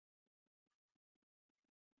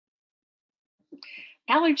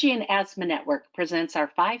Allergy and Asthma Network presents our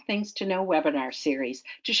 5 Things to Know webinar series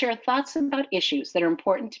to share thoughts about issues that are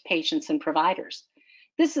important to patients and providers.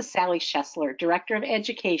 This is Sally Schoessler, Director of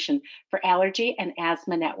Education for Allergy and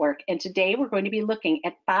Asthma Network, and today we're going to be looking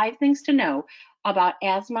at 5 things to know about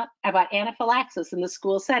anaphylaxis in the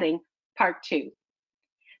school setting, Part 2.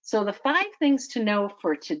 So the 5 things to know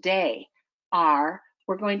for today are,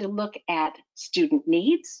 we're going to look at student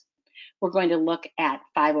needs, we're going to look at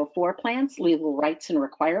 504 plans, legal rights and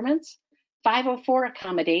requirements, 504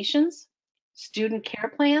 accommodations, student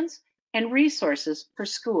care plans, and resources for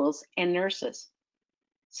schools and nurses.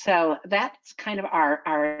 So that's kind of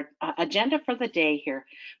our agenda for the day here.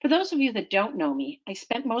 For those of you that don't know me, I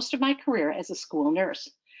spent most of my career as a school nurse.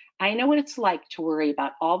 I know what it's like to worry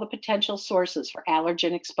about all the potential sources for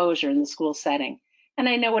allergen exposure in the school setting. And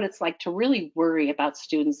I know what it's like to really worry about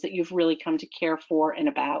students that you've really come to care for and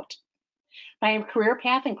about. My career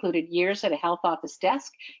path included years at a health office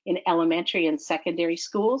desk in elementary and secondary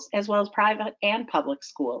schools, as well as private and public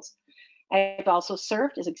schools. I've also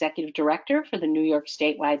served as executive director for the New York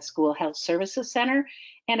Statewide School Health Services Center,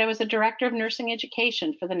 and I was a director of nursing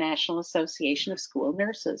education for the National Association of School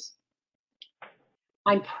Nurses.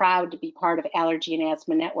 I'm proud to be part of Allergy and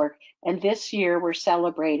Asthma Network, and this year we're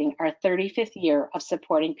celebrating our 35th year of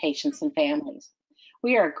supporting patients and families.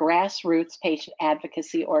 We are a grassroots patient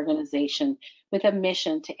advocacy organization with a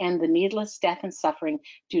mission to end the needless death and suffering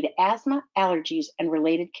due to asthma, allergies, and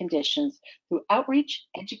related conditions through outreach,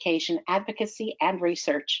 education, advocacy, and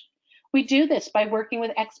research. We do this by working with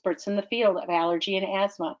experts in the field of allergy and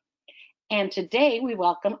asthma. And today we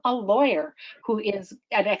welcome a lawyer who is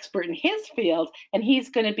an expert in his field, and he's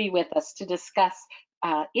going to be with us to discuss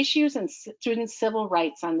issues and student civil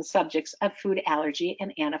rights on the subjects of food allergy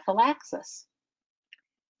and anaphylaxis.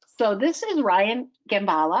 So this is Ryan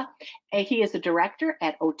Gembala. He is a director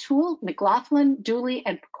at O'Toole, McLaughlin, Dooley,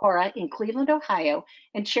 and Pecora in Cleveland, Ohio,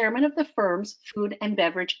 and chairman of the firm's Food and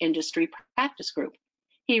Beverage Industry Practice Group.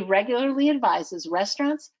 He regularly advises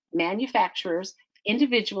restaurants, manufacturers,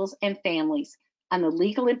 individuals, and families on the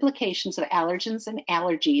legal implications of allergens and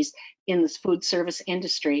allergies in the food service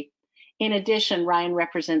industry. In addition, Ryan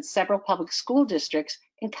represents several public school districts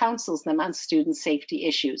and counsels them on student safety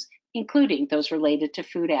issues, including those related to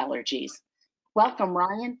food allergies. Welcome,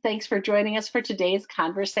 Ryan. Thanks for joining us for today's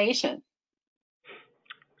conversation.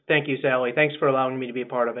 Thank you, Sally. Thanks for allowing me to be a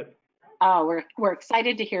part of it. Oh, we're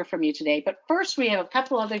excited to hear from you today. But first, we have a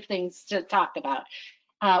couple other things to talk about.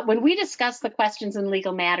 When we discuss the questions in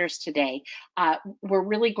legal matters today, we're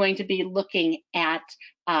really going to be looking at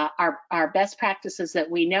our best practices that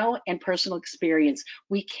we know and personal experience.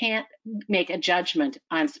 We can't make a judgment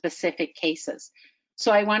on specific cases.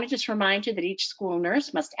 So I want to just remind you that each school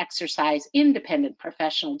nurse must exercise independent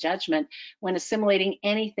professional judgment when assimilating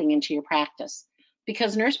anything into your practice.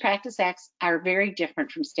 Because nurse practice acts are very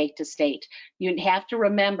different from state to state, you have to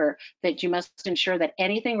remember that you must ensure that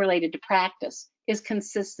anything related to practice is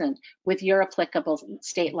consistent with your applicable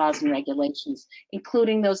state laws and regulations,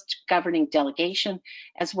 including those governing delegation,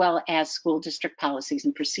 as well as school district policies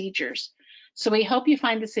and procedures. So we hope you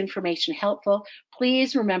find this information helpful.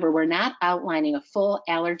 Please remember, we're not outlining a full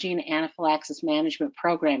allergy and anaphylaxis management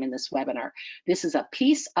program in this webinar. This is a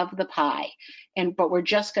piece of the pie, but we're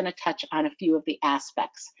just going to touch on a few of the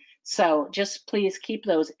aspects. So just please keep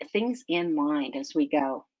those things in mind as we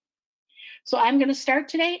go. So I'm going to start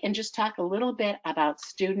today and just talk a little bit about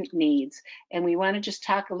student needs. And we want to just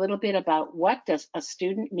talk a little bit about what does a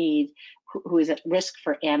student need who is at risk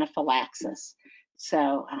for anaphylaxis.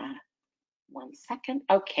 So one second.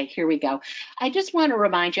 Okay, here we go. I just want to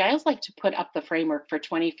remind you, I always like to put up the framework for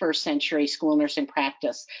 21st century school nursing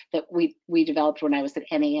practice that we developed when I was at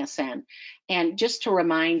NASN. And just to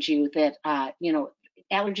remind you that,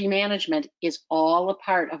 allergy management is all a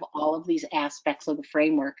part of all of these aspects of the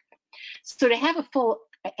framework. So to have a full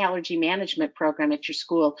allergy management program at your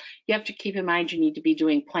school, you have to keep in mind you need to be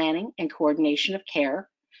doing planning and coordination of care.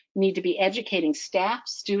 You need to be educating staff,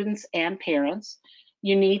 students, and parents.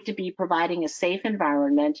 You need to be providing a safe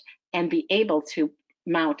environment and be able to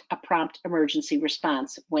mount a prompt emergency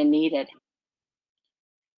response when needed.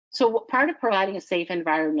 So part of providing a safe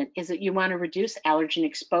environment is that you want to reduce allergen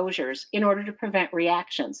exposures in order to prevent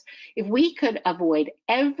reactions. If we could avoid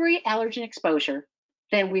every allergen exposure,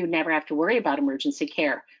 then we would never have to worry about emergency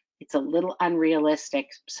care. It's a little unrealistic.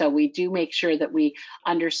 So we do make sure that we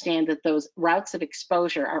understand that those routes of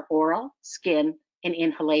exposure are oral, skin, and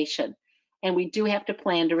inhalation. And we do have to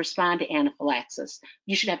plan to respond to anaphylaxis.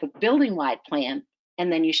 You should have a building-wide plan,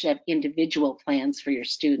 and then you should have individual plans for your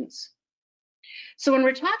students. So when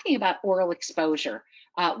we're talking about oral exposure,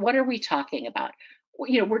 what are we talking about?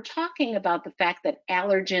 we're talking about the fact that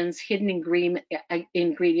allergens, hidden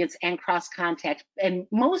ingredients, and cross contact, and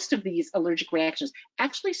most of these allergic reactions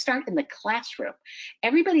actually start in the classroom.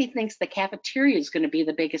 Everybody thinks the cafeteria is going to be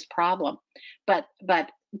the biggest problem, but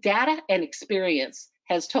data and experience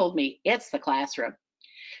has told me it's the classroom.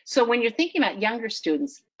 So when you're thinking about younger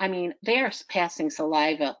students, I mean, they are passing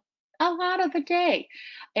saliva a lot of the day,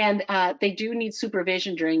 and they do need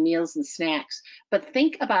supervision during meals and snacks. But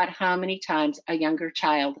think about how many times a younger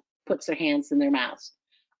child puts their hands in their mouths.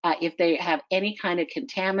 If they have any kind of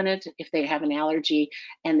contaminant, if they have an allergy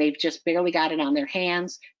and they've just barely got it on their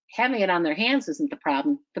hands, having it on their hands isn't the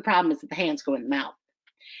problem. The problem is that the hands go in the mouth.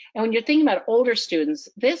 And when you're thinking about older students,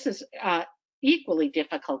 this is equally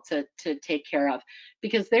difficult to take care of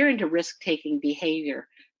because they're into risk-taking behavior,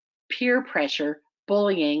 peer pressure,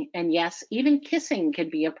 bullying, and yes, even kissing can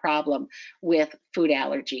be a problem with food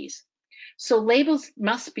allergies. So labels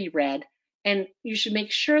must be read, and you should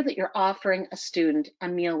make sure that you're offering a student a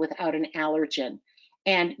meal without an allergen.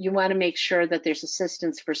 And you want to make sure that there's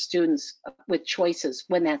assistance for students with choices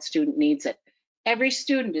when that student needs it. Every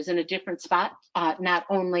student is in a different spot, not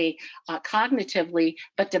only cognitively,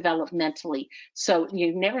 but developmentally. So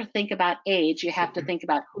you never think about age, you have to think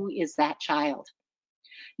about who is that child.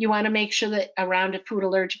 You want to make sure that around a food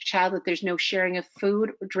allergic child that there's no sharing of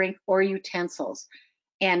food, drink, or utensils,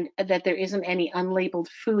 and that there isn't any unlabeled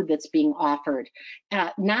food that's being offered.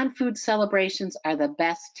 Non-food celebrations are the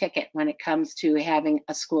best ticket when it comes to having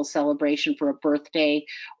a school celebration for a birthday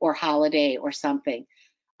or holiday or something.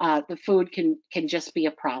 The food can just be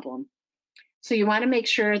a problem. So you want to make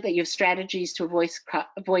sure that you have strategies to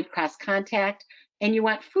avoid cross contact, and you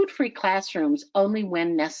want food-free classrooms only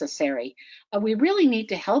when necessary. We really need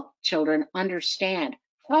to help children understand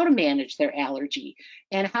how to manage their allergy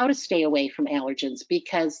and how to stay away from allergens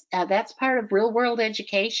because that's part of real-world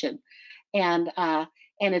education, and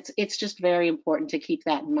it's just very important to keep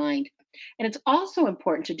that in mind. And it's also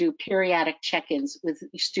important to do periodic check-ins with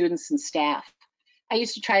students and staff. I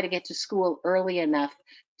used to try to get to school early enough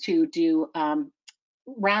to do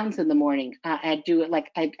rounds in the morning. I'd do it like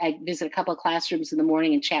I'd visit a couple of classrooms in the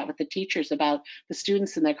morning and chat with the teachers about the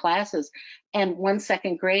students in their classes. And one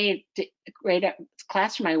second grade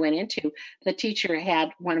classroom I went into, the teacher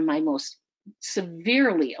had one of my most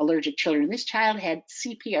severely allergic children. This child had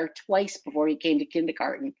CPR twice before he came to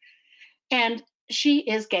kindergarten, and she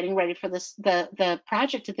is getting ready for the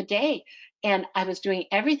project of the day. And I was doing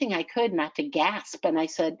everything I could not to gasp. And I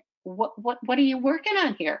said, what are you working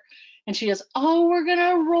on here? And she goes, oh, we're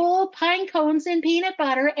gonna roll pine cones in peanut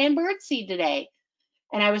butter and birdseed today.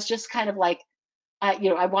 And I was just kind of like,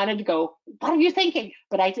 I wanted to go, what are you thinking?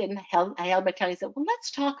 But I didn't. I held my tongue. I said, well, let's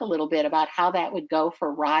talk a little bit about how that would go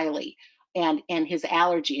for Riley and his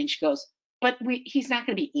allergy. And she goes, but he's not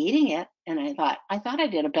going to be eating it. And I thought I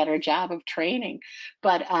did a better job of training,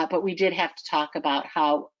 but we did have to talk about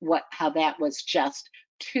how that was just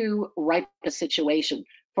too ripe a situation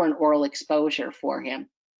for an oral exposure for him,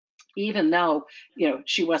 even though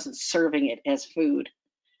she wasn't serving it as food.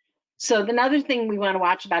 So another thing we want to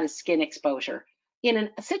watch about is skin exposure. In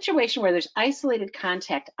a situation where there's isolated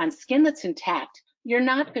contact on skin that's intact, you're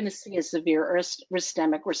not going to see a severe or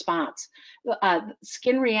systemic response.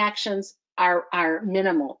 Skin reactions are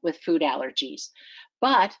minimal with food allergies,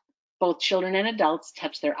 but both children and adults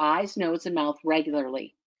touch their eyes, nose, and mouth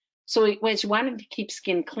regularly. So as you want to keep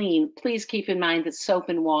skin clean, please keep in mind that soap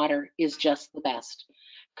and water is just the best.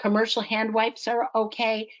 Commercial hand wipes are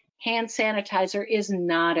okay. Hand sanitizer is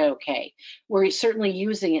not okay. We're certainly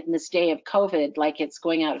using it in this day of COVID like it's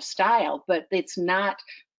going out of style, but it's not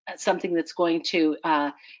something that's going to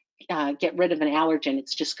get rid of an allergen.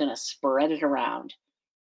 It's just going to spread it around.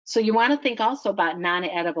 So you want to think also about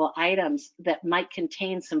non-edible items that might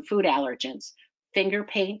contain some food allergens. Finger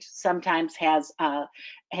paint sometimes has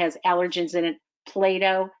allergens in it.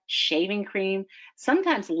 Play-Doh, shaving cream.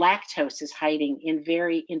 Sometimes lactose is hiding in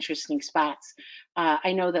very interesting spots.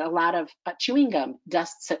 I know that a lot of chewing gum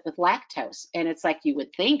dusts it with lactose, and it's like you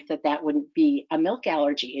would think that that wouldn't be a milk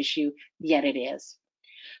allergy issue, yet it is.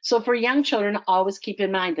 So for young children, always keep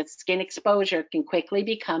in mind that skin exposure can quickly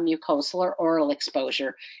become mucosal or oral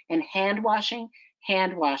exposure, and hand washing,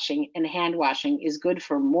 hand washing, and hand washing is good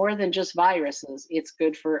for more than just viruses. It's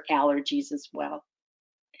good for allergies as well.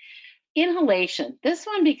 Inhalation. This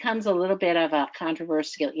one becomes a little bit of a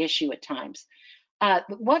controversial issue at times.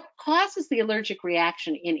 What causes the allergic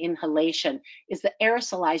reaction in inhalation is the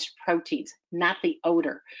aerosolized proteins, not the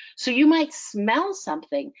odor. So you might smell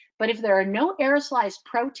something, but if there are no aerosolized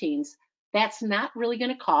proteins, that's not really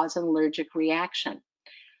going to cause an allergic reaction.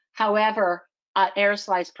 However,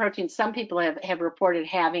 aerosolized proteins. Some people have reported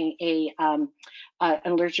having an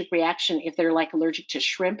allergic reaction if they're like allergic to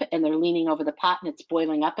shrimp and they're leaning over the pot and it's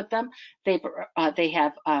boiling up at them. They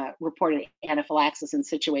have reported anaphylaxis in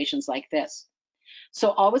situations like this. So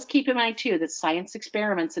always keep in mind too that science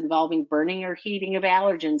experiments involving burning or heating of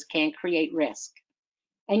allergens can create risk.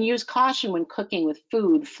 And use caution when cooking with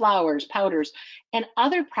food, flours, powders, and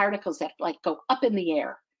other particles that like go up in the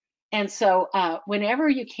air. And so whenever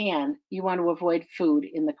you can, you want to avoid food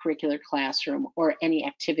in the curricular classroom or any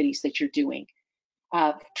activities that you're doing.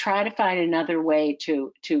 Try to find another way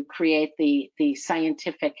to create the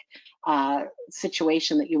scientific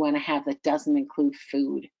situation that you want to have that doesn't include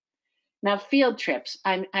food. Now, field trips.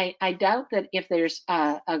 I doubt that if there's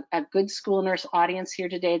a good school nurse audience here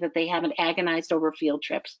today that they haven't agonized over field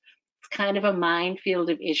trips. It's kind of a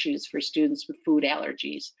minefield of issues for students with food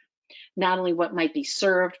allergies. Not only what might be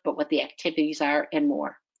served, but what the activities are and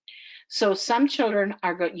more. So some children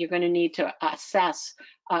you're going to need to assess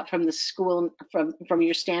from the school, from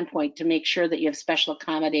your standpoint, to make sure that you have special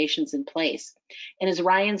accommodations in place. And as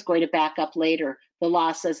Ryan's going to back up later, the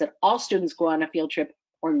law says that all students go on a field trip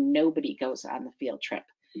or nobody goes on the field trip.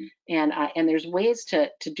 And there's ways to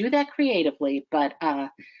do that creatively, but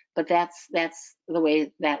that's the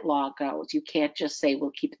way that law goes. You can't just say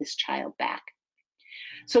we'll keep this child back.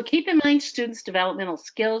 So keep in mind students' developmental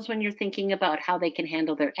skills when you're thinking about how they can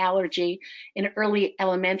handle their allergy. In early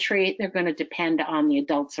elementary, they're going to depend on the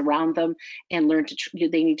adults around them and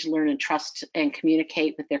they need to learn and trust and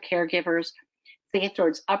communicate with their caregivers. They get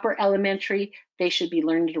towards upper elementary, they should be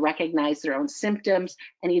learning to recognize their own symptoms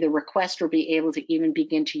and either request or be able to even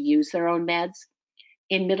begin to use their own meds.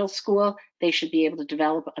 In middle school, they should be able to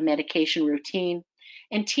develop a medication routine.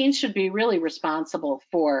 And teens should be really responsible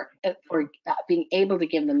for being able to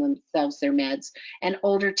give themselves their meds. And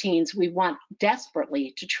older teens, we want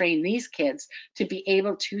desperately to train these kids to be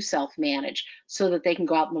able to self-manage so that they can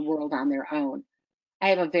go out in the world on their own. I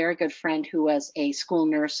have a very good friend who was a school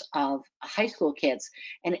nurse of high school kids.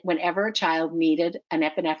 And whenever a child needed an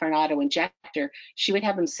epinephrine auto-injector, she would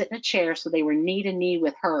have them sit in a chair so they were knee to knee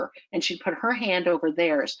with her. And she'd put her hand over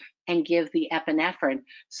theirs and give the epinephrine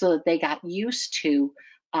so that they got used to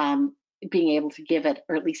being able to give it,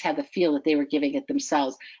 or at least have the feel that they were giving it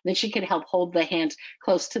themselves. And then she could help hold the hand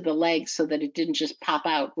close to the leg so that it didn't just pop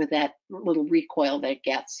out with that little recoil that it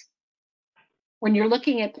gets. When you're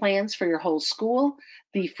looking at plans for your whole school,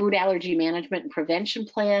 the Food Allergy Management and Prevention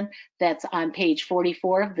Plan that's on page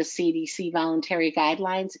 44 of the CDC Voluntary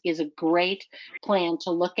Guidelines is a great plan to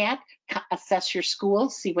look at, assess your school,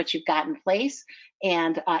 see what you've got in place,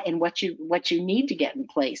 and what you need to get in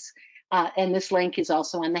place. And this link is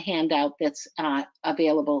also on the handout that's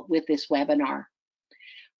available with this webinar.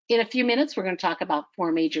 In a few minutes, we're going to talk about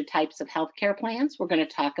 4 major types of healthcare plans. We're going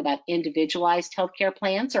to talk about individualized healthcare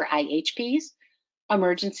plans, or IHPs,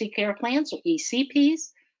 emergency care plans, or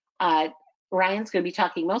ECPs. Ryan's going to be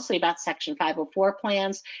talking mostly about Section 504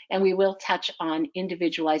 plans, and we will touch on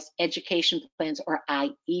individualized education plans, or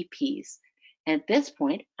IEPs. And at this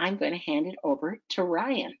point, I'm going to hand it over to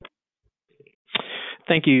Ryan.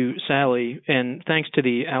 Thank you, Sally, and thanks to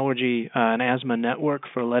the Allergy and Asthma Network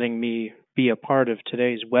for letting me be a part of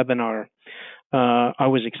today's webinar. I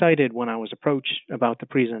was excited when I was approached about the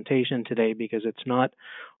presentation today because it's not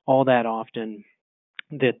all that often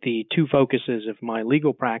that the 2 focuses of my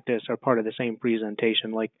legal practice are part of the same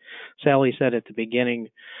presentation. Like Sally said at the beginning,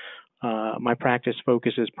 my practice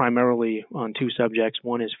focuses primarily on 2 subjects.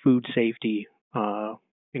 One is food safety,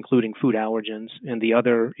 including food allergens, and the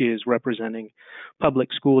other is representing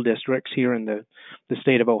public school districts here in the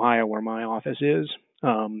state of Ohio where my office is.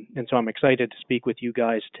 And so I'm excited to speak with you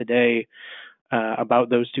guys today about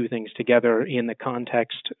those 2 things together in the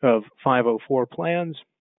context of 504 plans.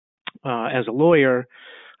 As a lawyer,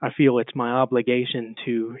 I feel it's my obligation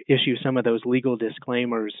to issue some of those legal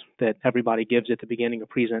disclaimers that everybody gives at the beginning of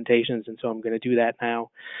presentations, and so I'm going to do that now.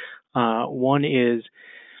 One is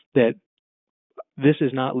that this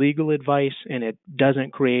is not legal advice, and it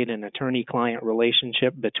doesn't create an attorney-client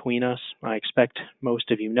relationship between us. I expect most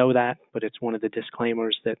of you know that, but it's one of the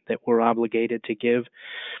disclaimers that we're obligated to give.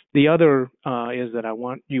 The other is that I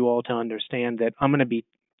want you all to understand that I'm going to be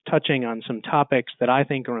touching on some topics that I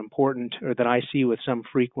think are important or that I see with some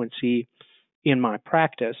frequency in my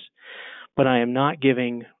practice, but I am not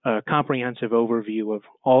giving a comprehensive overview of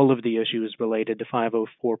all of the issues related to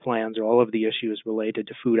 504 plans or all of the issues related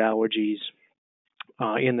to food allergies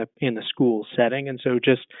in the school setting. And so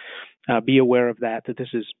just be aware of that this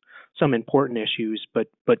is some important issues, but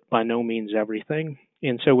by no means everything.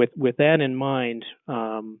 And so with that in mind,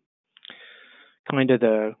 kind of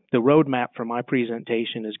the roadmap for my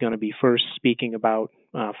presentation is going to be first speaking about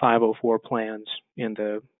 504 plans and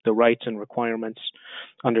the rights and requirements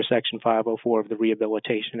under Section 504 of the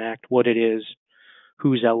Rehabilitation Act, what it is,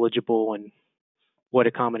 who's eligible, and what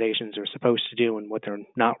accommodations are supposed to do and what they're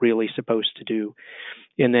not really supposed to do.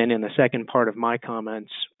 And then in the second part of my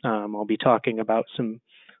comments, I'll be talking about some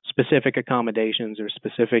specific accommodations or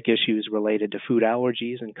specific issues related to food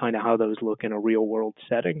allergies and kind of how those look in a real world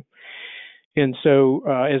setting. And so,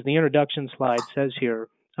 as the introduction slide says here,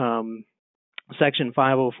 Section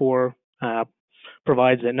 504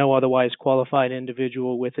 provides that no otherwise qualified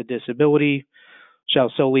individual with a disability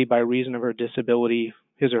shall solely by reason of her disability,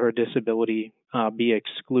 his or her disability, be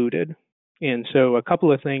excluded. And so a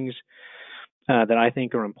couple of things that I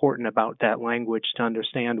think are important about that language to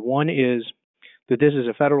understand. One is that this is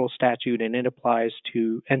a federal statute and it applies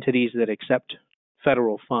to entities that accept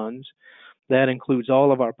federal funds. That includes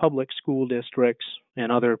all of our public school districts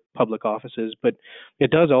and other public offices, but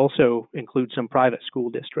it does also include some private school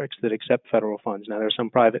districts that accept federal funds. Now, there are some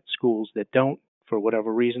private schools that don't for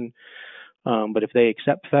whatever reason, but if they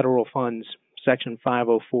accept federal funds, Section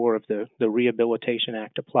 504 of the Rehabilitation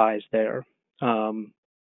Act applies there. In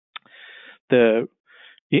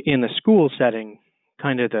the school setting,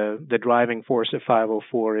 kind of the driving force of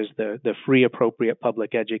 504 is the free appropriate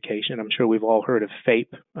public education. I'm sure we've all heard of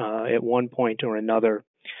FAPE at one point or another.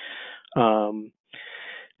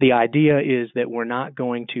 The idea is that we're not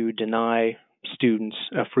going to deny students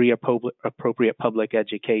a free appropriate public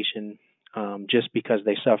education just because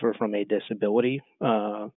they suffer from a disability.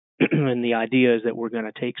 And the idea is that we're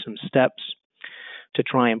going to take some steps to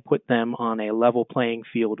try and put them on a level playing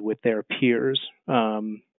field with their peers.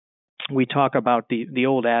 We talk about the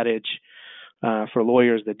old adage for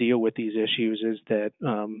lawyers that deal with these issues is that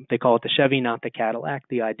they call it the Chevy, not the Cadillac.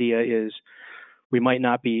 The idea is we might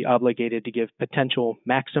not be obligated to give potential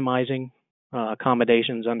maximizing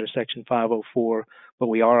accommodations under Section 504, but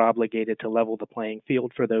we are obligated to level the playing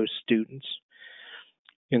field for those students.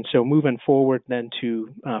 And so moving forward then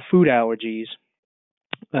to food allergies,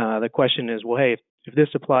 the question is, well, hey, if this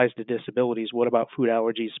applies to disabilities, what about food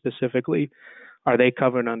allergies specifically? Are they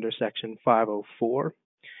covered under Section 504?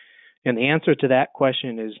 And the answer to that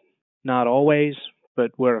question is not always,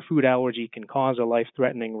 but where a food allergy can cause a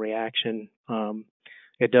life-threatening reaction,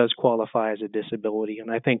 it does qualify as a disability. And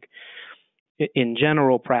I think in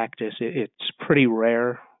general practice, it's pretty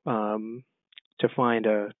rare to find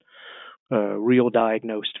a real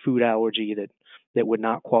diagnosed food allergy that would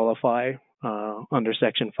not qualify under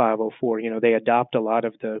Section 504. You know, they adopt a lot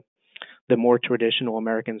of the more traditional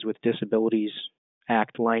Americans with Disabilities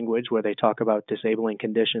Act language where they talk about disabling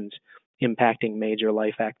conditions impacting major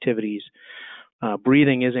life activities.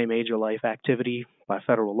 Breathing is a major life activity by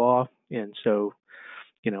federal law, and so,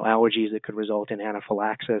 you know, allergies that could result in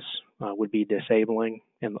anaphylaxis would be disabling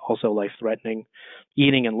and also life-threatening.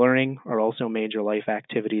 Eating and learning are also major life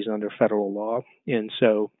activities under federal law, and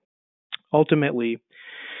so ultimately,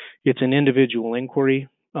 it's an individual inquiry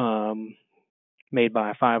made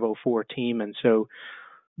by a 504 team, and so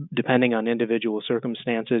depending on individual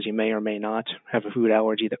circumstances, you may or may not have a food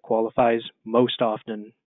allergy that qualifies. Most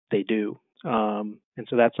often, they do. And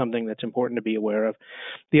so that's something that's important to be aware of.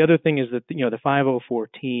 The other thing is that, you know, the 504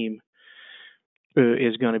 team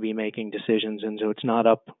is going to be making decisions, and so it's not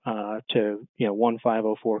up to, you know, one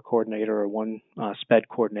 504 coordinator or one SPED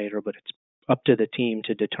coordinator, but it's up to the team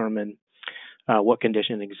to determine what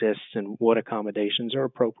condition exists and what accommodations are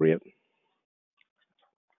appropriate.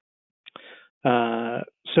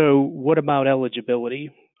 So what about eligibility?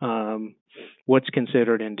 What's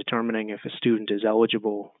considered in determining if a student is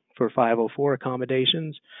eligible for 504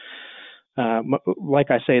 accommodations?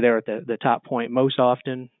 Like I say there at the top point, most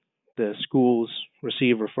often the schools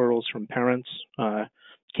receive referrals from parents,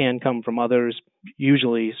 can come from others,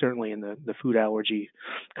 usually certainly in the food allergy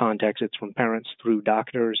context, it's from parents through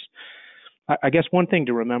doctors. I guess one thing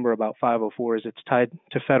to remember about 504 is it's tied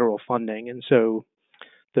to federal funding, and so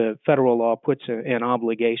the federal law puts an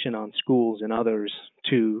obligation on schools and others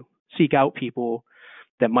to seek out people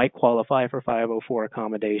that might qualify for 504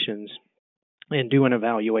 accommodations and do an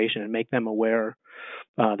evaluation and make them aware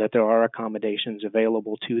that there are accommodations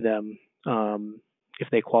available to them if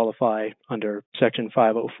they qualify under Section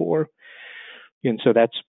 504. And so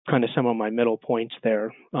that's kind of some of my middle points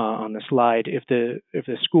there on the slide. If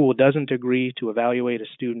the school doesn't agree to evaluate a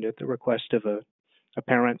student at the request of a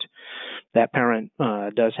parent, that parent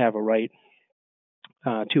does have a right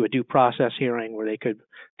to a due process hearing where they could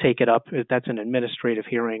take it up. That's an administrative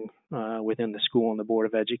hearing within the school and the Board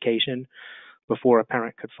of Education before a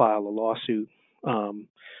parent could file a lawsuit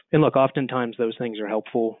And look, oftentimes those things are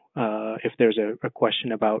helpful if there's a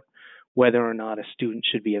question about whether or not a student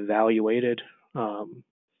should be evaluated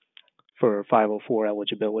for 504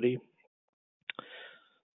 eligibility.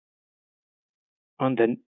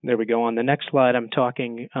 There we go. On the next slide, I'm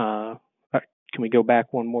talking. Can we go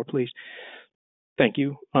back one more, please? Thank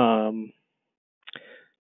you.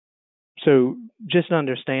 So just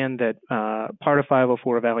understand that part of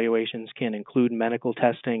 504 evaluations can include medical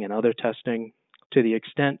testing and other testing. To the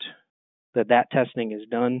extent that that testing is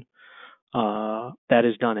done, that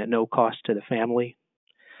is done at no cost to the family.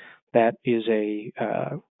 That is a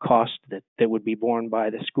cost that would be borne by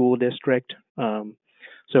the school district.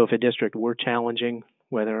 So if a district were challenging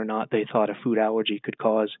whether or not they thought a food allergy could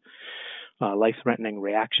cause a life-threatening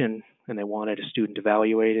reaction and they wanted a student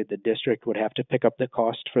evaluated, the district would have to pick up the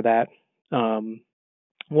cost for that.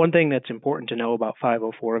 One thing that's important to know about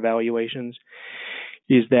 504 evaluations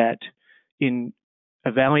is that in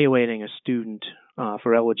evaluating a student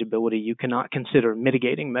for eligibility, you cannot consider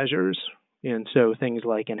mitigating measures. And so things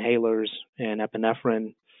like inhalers and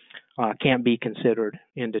epinephrine can't be considered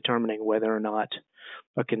in determining whether or not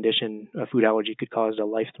a condition, a food allergy, could cause a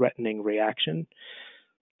life-threatening reaction.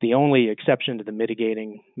 The only exception to the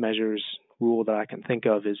mitigating measures rule that I can think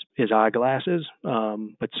of is eyeglasses,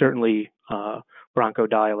 but certainly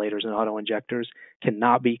bronchodilators and autoinjectors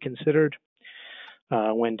cannot be considered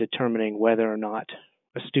when determining whether or not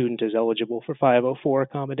a student is eligible for 504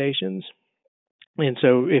 accommodations. And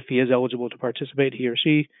so if he is eligible to participate, he or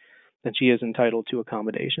she, then she is entitled to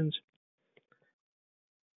accommodations.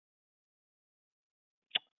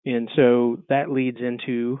 And so that leads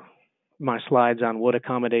into my slides on what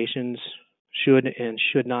accommodations should and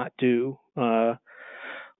should not do.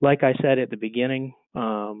 Like I said at the beginning,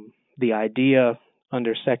 the idea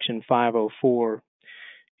under Section 504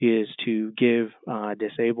 is to give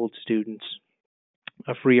disabled students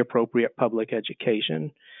a free, appropriate public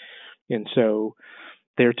education. And so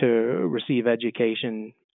they're to receive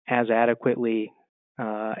education as adequately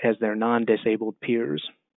as their non-disabled peers,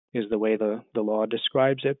 is the way the law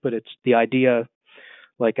describes it. But it's the idea,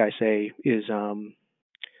 like I say, is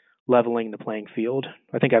leveling the playing field.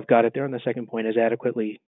 I think I've got it there on the second point, as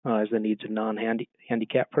adequately as the needs of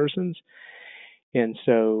non-handicapped persons. And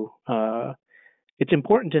so it's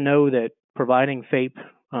important to know that providing FAPE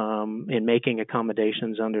and making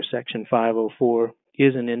accommodations under Section 504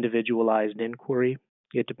 is an individualized inquiry.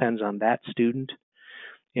 It depends on that student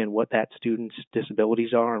and what that student's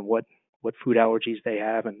disabilities are and what food allergies they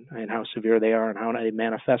have and how severe they are and how they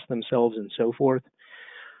manifest themselves and so forth.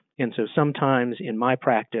 And so sometimes in my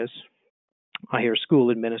practice, I hear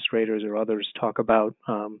school administrators or others talk about,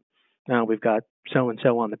 now we've got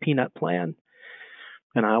so-and-so on the peanut plan.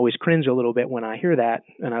 And I always cringe a little bit when I hear that,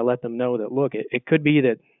 and I let them know that, look, it could be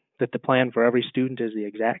that the plan for every student is the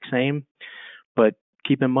exact same, but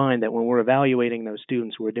keep in mind that when we're evaluating those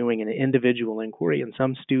students, we're doing an individual inquiry, and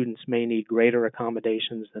some students may need greater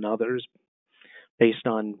accommodations than others based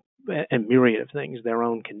on a myriad of things, their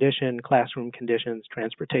own condition, classroom conditions,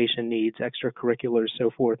 transportation needs, extracurriculars,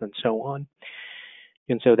 so forth and so on.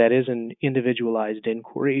 And so that is an individualized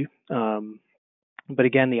inquiry. But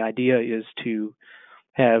again, the idea is to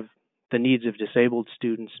have the needs of disabled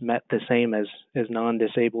students met the same as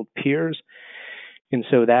non-disabled peers. And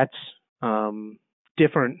so that's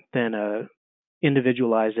different than a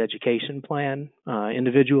individualized education plan.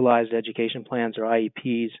 Individualized education plans, or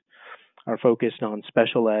IEPs, are focused on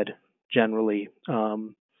special ed generally,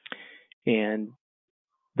 and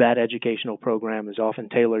that educational program is often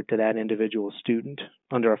tailored to that individual student.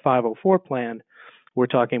 Under a 504 plan, we're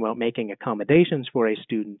talking about making accommodations for a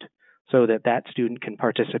student so that that student can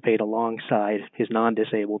participate alongside his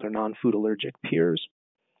non-disabled or non-food allergic peers.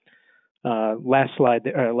 Last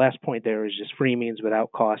point there is just free means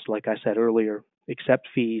without cost, like I said earlier, except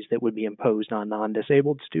fees that would be imposed on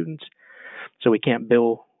non-disabled students. So we can't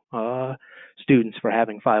bill students for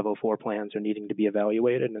having 504 plans or needing to be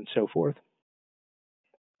evaluated and so forth.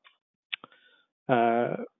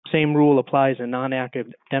 Same rule applies in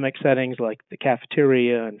non-academic settings like the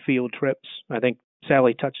cafeteria and field trips. I think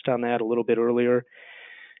Sally touched on that a little bit earlier,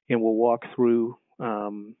 and we'll walk through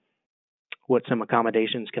what some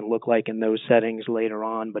accommodations can look like in those settings later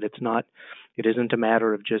on, but it isn't a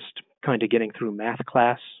matter of just kind of getting through math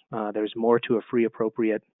class. There's more to a free,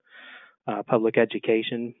 appropriate public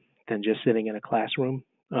education than just sitting in a classroom.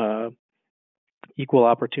 Equal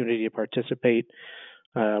opportunity to participate,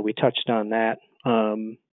 we touched on that.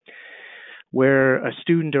 Where a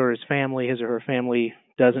student or his or her family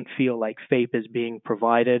doesn't feel like FAPE is being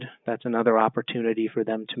provided, that's another opportunity for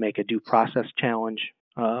them to make a due process challenge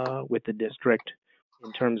with the district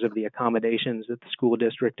in terms of the accommodations that the school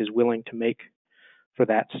district is willing to make for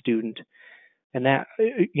that student. And that,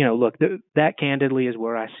 look, that candidly is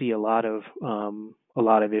where I see a lot of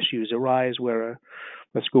issues arise, where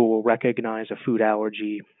a school will recognize a food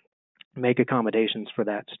allergy, make accommodations for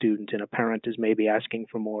that student, and a parent is maybe asking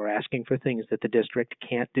for more, asking for things that the district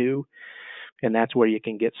can't do. And that's where you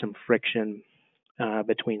can get some friction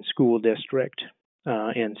between school district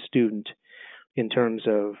and student in terms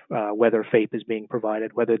of whether FAPE is being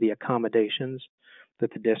provided, whether the accommodations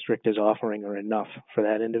that the district is offering are enough for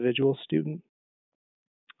that individual student.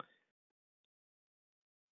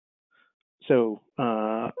 So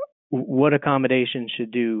what accommodations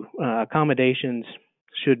should do? Accommodations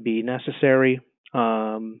should be necessary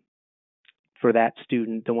for that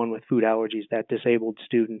student, the one with food allergies, that disabled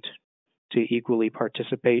student, to equally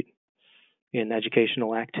participate in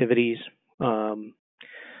educational activities.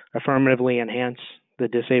 Affirmatively enhance the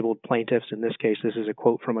disabled plaintiffs, in this case, this is a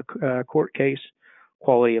quote from a court case,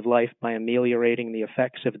 quality of life by ameliorating the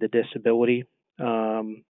effects of the disability.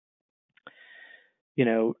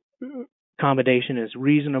 Accommodation is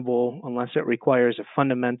reasonable unless it requires a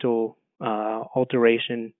fundamental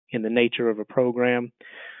alteration in the nature of a program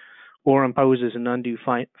or imposes an undue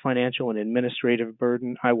financial and administrative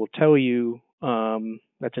burden. I will tell you,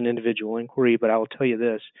 that's an individual inquiry, but I will tell you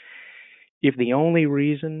this. If the only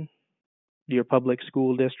reason your public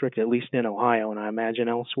school district, at least in Ohio, and I imagine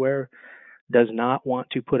elsewhere, does not want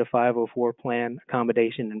to put a 504 plan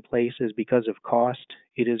accommodation in place is because of cost,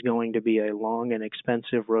 it is going to be a long and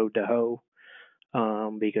expensive road to hoe,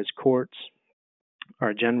 because courts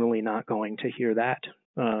are generally not going to hear that.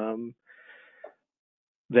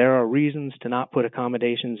 There are reasons to not put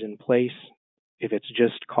accommodations in place. If it's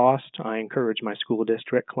just cost, I encourage my school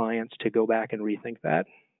district clients to go back and rethink that.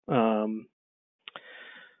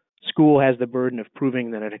 School has the burden of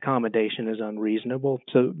proving that an accommodation is unreasonable.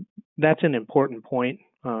 So that's an important point.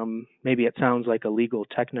 Maybe it sounds like a legal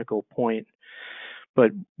technical point,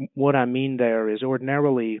 but what I mean there is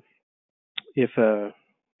ordinarily if a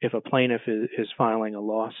plaintiff is filing a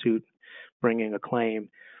lawsuit, bringing a claim,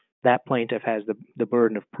 that plaintiff has the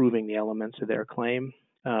burden of proving the elements of their claim.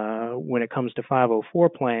 When it comes to 504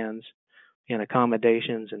 plans and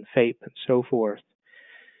accommodations and FAPE and so forth,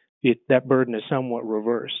 that burden is somewhat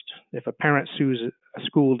reversed. If a parent sues a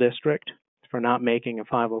school district for not making a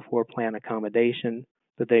 504 plan accommodation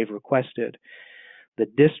that they've requested, the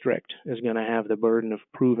district is going to have the burden of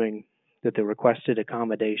proving that the requested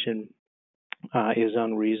accommodation is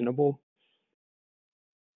unreasonable.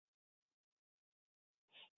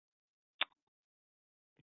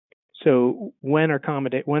 So when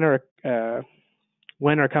accommodations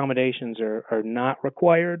are not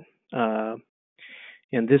required,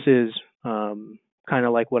 and this is kind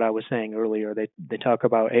of like what I was saying earlier. They talk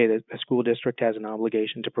about, hey, the school district has an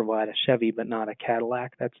obligation to provide a Chevy, but not a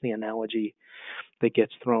Cadillac. That's the analogy that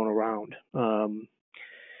gets thrown around.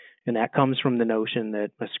 And that comes from the notion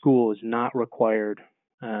that a school is not required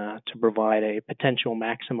to provide a potential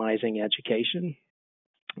maximizing education.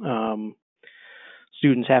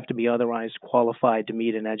 Students have to be otherwise qualified to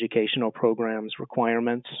meet an educational program's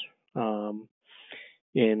requirements.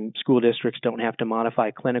 In school districts don't have to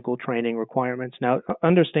modify clinical training requirements. Now,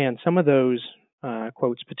 understand some of those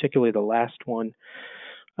quotes, particularly the last one,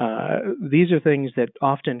 these are things that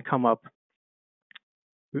often come up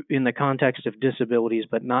in the context of disabilities,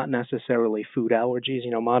 but not necessarily food allergies.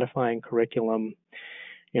 Modifying curriculum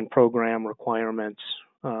and program requirements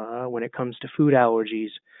when it comes to food allergies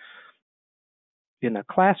in a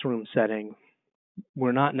classroom setting,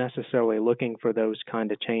 we're not necessarily looking for those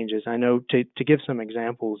kind of changes. I know, to give some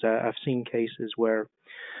examples, I've seen cases where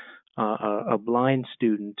a blind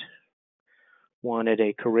student wanted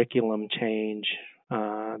a curriculum change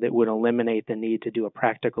that would eliminate the need to do a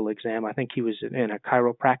practical exam. I think he was in a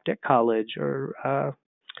chiropractic college or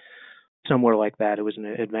somewhere like that. It was an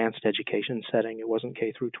advanced education setting. It wasn't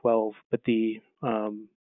K through 12, but the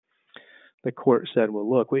court said, well,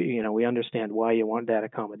 look, we understand why you want that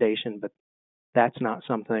accommodation, but that's not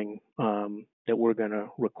something that we're going to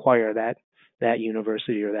require that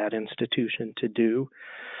university or that institution to do.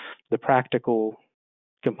 The practical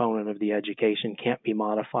component of the education can't be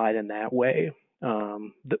modified in that way.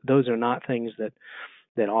 Those are not things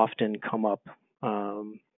that often come up,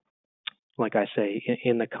 like I say,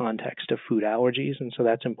 in the context of food allergies, and so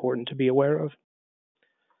that's important to be aware of.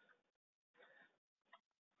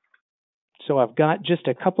 So I've got just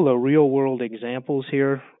a couple of real-world examples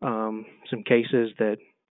here, some cases that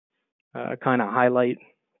kind of highlight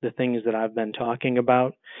the things that I've been talking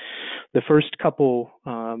about. The first couple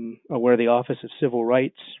are where the Office of Civil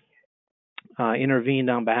Rights intervened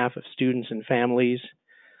on behalf of students and families.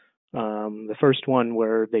 The first one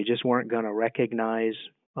where they just weren't going to recognize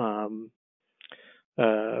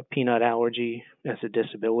peanut allergy as a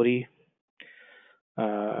disability.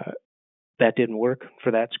 That didn't work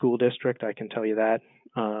for that school district, I can tell you that.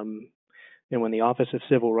 And when the Office of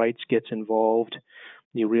Civil Rights gets involved,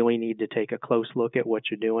 you really need to take a close look at what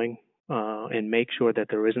you're doing and make sure that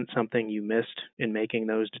there isn't something you missed in making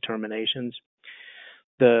those determinations.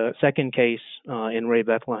 The second case in Ray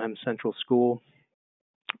Bethlehem Central School,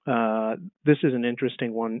 this is an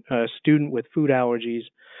interesting one. A student with food allergies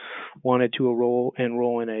wanted to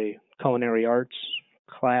enroll in a culinary arts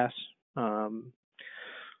class.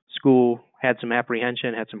 School had some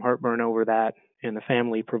apprehension, had some heartburn over that, and the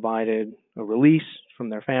family provided a release from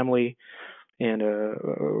their family and a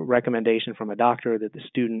recommendation from a doctor that the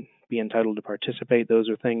student be entitled to participate. Those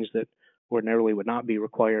are things that ordinarily would not be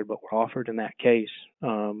required but were offered in that case.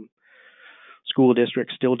 School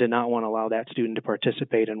district still did not want to allow that student to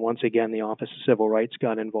participate, and once again the Office of Civil Rights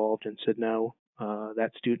got involved and said no,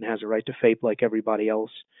 that student has a right to FAPE like everybody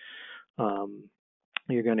else.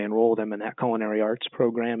 You're going to enroll them in that culinary arts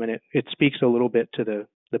program, and it speaks a little bit to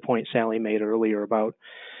the point Sally made earlier about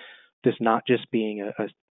this not just being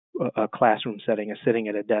a classroom setting, a sitting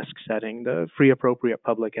at a desk setting. The free appropriate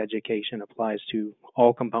public education applies to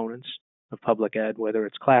all components of public ed, whether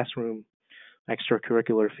it's classroom,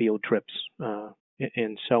 extracurricular field trips,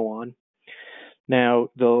 and so on. Now,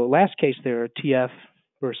 the last case there, TF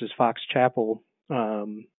versus Fox Chapel,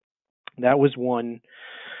 that was one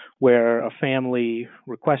where a family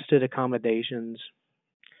requested accommodations.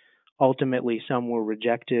 Ultimately, some were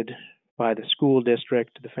rejected by the school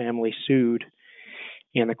district. The family sued,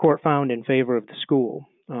 and the court found in favor of the school.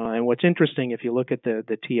 And what's interesting, if you look at the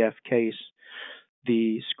TF case,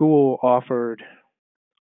 the school offered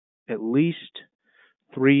at least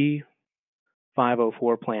 3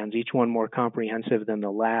 504 plans, each one more comprehensive than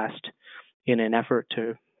the last, in an effort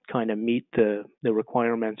to kind of meet the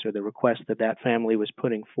requirements or the request that family was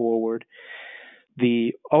putting forward.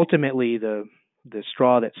 Ultimately, the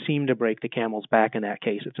straw that seemed to break the camel's back in that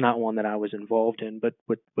case, it's not one that I was involved in, but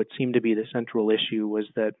what seemed to be the central issue was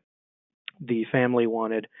that the family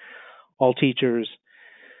wanted all teachers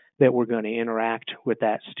that were going to interact with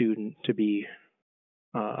that student to be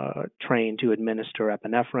trained to administer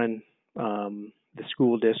epinephrine. The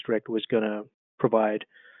school district was going to provide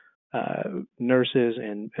nurses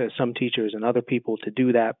and some teachers and other people to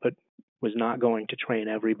do that, but was not going to train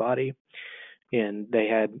everybody. And they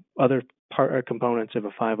had other components of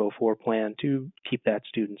a 504 plan to keep that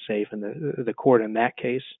student safe, and the court in that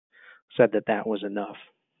case said that was enough.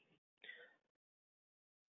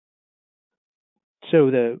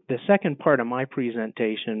 So the second part of my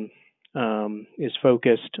presentation is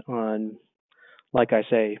focused on, like I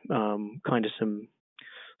say, kind of some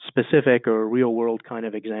specific or real world kind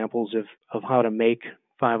of examples of how to make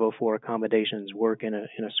 504 accommodations work in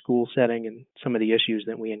a school setting, and some of the issues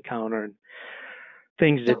that we encounter and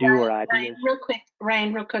things to do or ideas.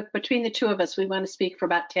 Ryan, real quick, between the two of us, we want to speak for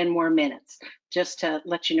about 10 more minutes, just to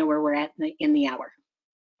let you know where we're at in the hour.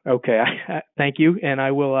 Okay, thank you, and I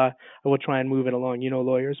will try and move it along. You know,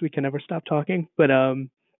 lawyers, we can never stop talking, but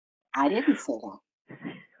I didn't say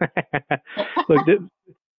that. Look,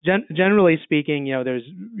 generally speaking, there's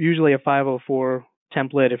usually a 504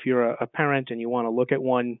 template. If you're a parent and you want to look at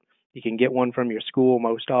one, you can get one from your school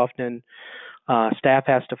most often. Staff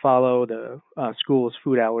has to follow the school's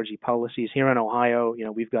food allergy policies. Here in Ohio,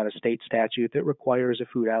 we've got a state statute that requires a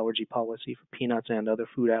food allergy policy for peanuts and other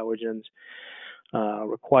food allergens.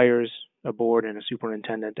 Requires a board and a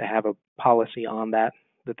superintendent to have a policy on that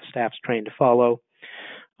the staff's trained to follow.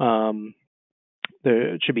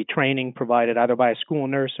 There should be training provided either by a school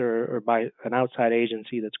nurse or by an outside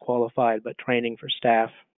agency that's qualified, but training for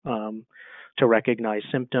staff to recognize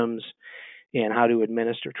symptoms and how to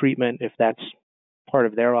administer treatment if that's part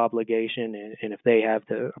of their obligation, and if they have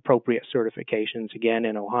the appropriate certifications. Again,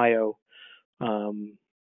 in Ohio,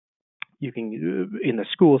 you can, in the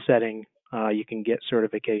school setting, you can get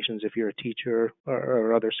certifications if you're a teacher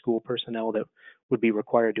or other school personnel that would be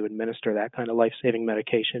required to administer that kind of life-saving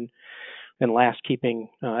medication. And last, keeping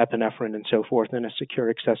epinephrine and so forth in a secure,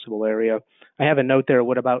 accessible area. I have a note there.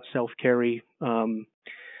 What about self-carry?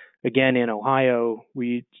 Again, in Ohio,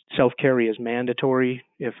 self-carry is mandatory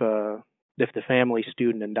if the family,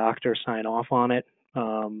 student, and doctor sign off on it.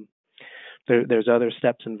 There's other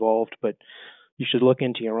steps involved, but you should look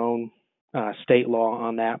into your own state law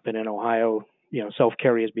on that. But in Ohio,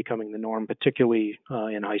 self-carry is becoming the norm, particularly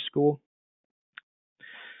in high school.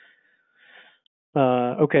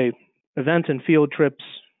 Okay, events and field trips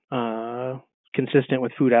consistent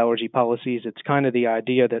with food allergy policies. It's kind of the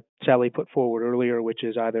idea that Sally put forward earlier, which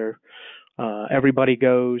is either everybody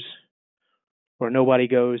goes or nobody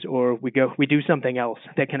goes, or we do something else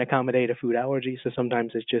that can accommodate a food allergy. So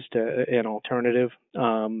sometimes it's just an alternative.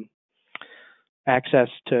 Access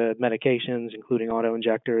to medications, including auto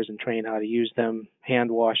injectors, and train how to use them. Hand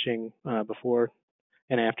washing before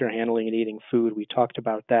and after handling and eating food. We talked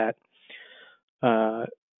about that.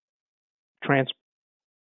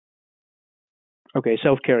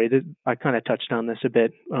 Self-carry. I kind of touched on this a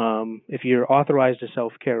bit. If you're authorized to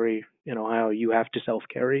self-carry in Ohio, you have to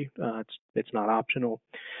self-carry. It's not optional.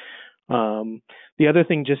 The other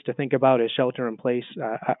thing just to think about is shelter in place.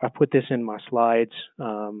 I put this in my slides.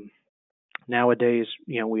 Nowadays,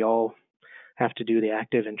 we all have to do the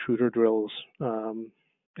active intruder drills,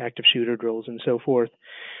 active shooter drills, and so forth.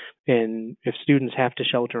 And if students have to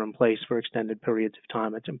shelter in place for extended periods of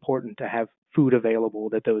time, it's important to have food available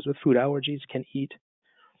that those with food allergies can eat.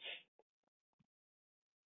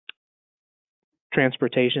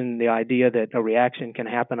 Transportation, the idea that a reaction can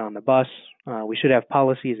happen on the bus. We should have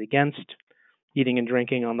policies against eating and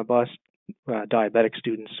drinking on the bus. Diabetic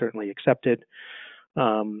students certainly accepted.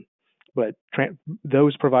 But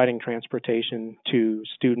those providing transportation to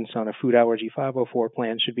students on a food allergy 504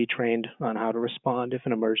 plan should be trained on how to respond if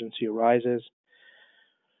an emergency arises.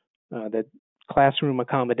 That classroom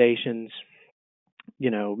accommodations,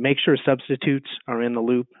 make sure substitutes are in the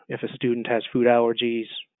loop if a student has food allergies.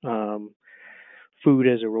 Food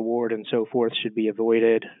as a reward and so forth should be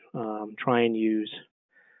avoided. Try and use,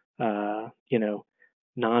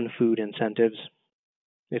 non-food incentives,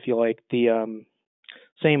 if you like. The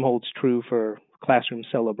same holds true for classroom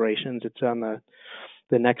celebrations. It's on the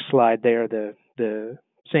next slide there, the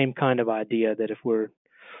same kind of idea that if we're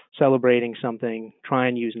celebrating something, try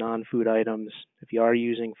and use non-food items. If you are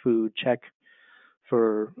using food, check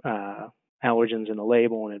for allergens in the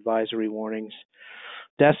label and advisory warnings.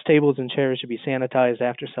 Desks, tables, and chairs should be sanitized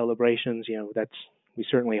after celebrations. We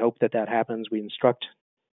certainly hope that happens. We instruct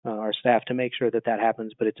our staff to make sure that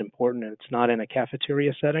happens, but it's important, and it's not in a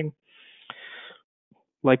cafeteria setting.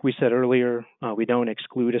 Like we said earlier, we don't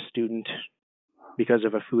exclude a student because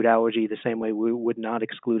of a food allergy the same way we would not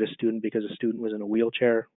exclude a student because a student was in a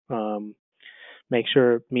wheelchair. Make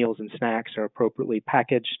sure meals and snacks are appropriately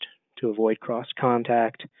packaged to avoid cross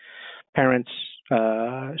contact. Parents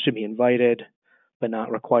should be invited but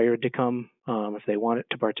not required to come. If they want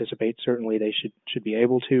to participate, certainly they should be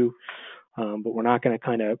able to, but we're not going to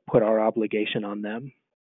kind of put our obligation on them.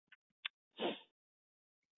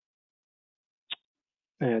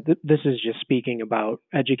 This is just speaking about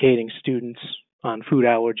educating students on food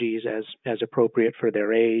allergies as appropriate for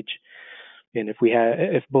their age. And if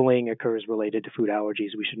bullying occurs related to food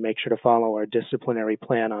allergies, we should make sure to follow our disciplinary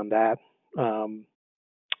plan on that.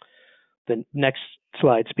 The next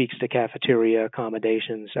slide speaks to cafeteria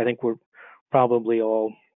accommodations. I think we're probably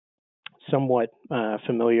all somewhat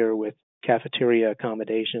familiar with cafeteria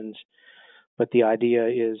accommodations, but the idea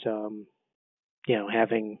is,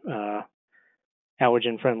 having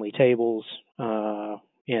allergen-friendly tables and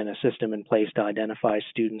a system in place to identify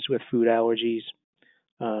students with food allergies.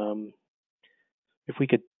 If we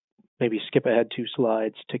could maybe skip ahead 2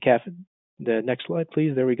 slides to the next slide,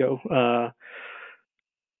 please. There we go.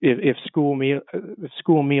 If school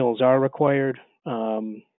meals are required,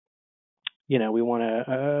 we want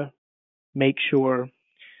to make sure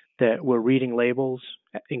that we're reading labels.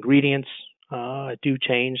 Ingredients do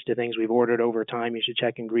change to things we've ordered over time. You should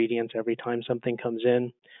check ingredients every time something comes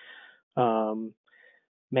in.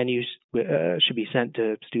 Menus should be sent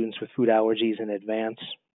to students with food allergies in advance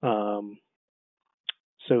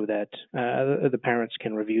so that the parents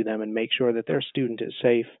can review them and make sure that their student is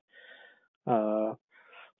safe.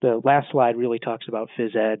 The last slide really talks about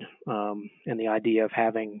phys ed and the idea of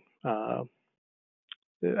having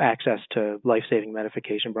access to life-saving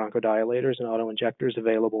medication, bronchodilators, and auto-injectors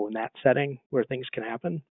available in that setting where things can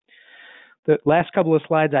happen. The last couple of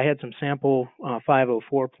slides, I had some sample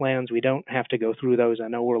 504 plans. We don't have to go through those. I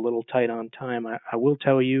know we're a little tight on time. I will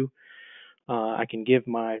tell you, I can give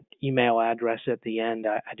my email address at the end.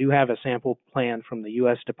 I do have a sample plan from the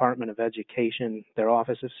U.S. Department of Education, their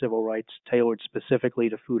Office of Civil Rights, tailored specifically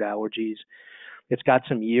to food allergies. It's got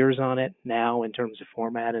some years on it now in terms of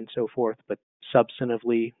format and so forth, but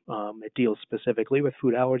substantively, it deals specifically with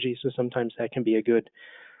food allergies, so sometimes that can be a good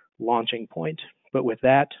launching point. But with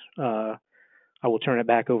that, I will turn it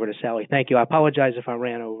back over to Sally. Thank you. I apologize if I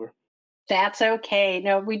ran over. That's okay.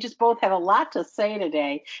 No, we just both have a lot to say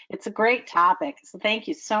today. It's a great topic, so thank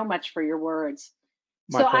you so much for your words.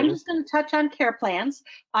 My So I'm pleasure. just going to touch on care plans.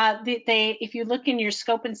 If you look in your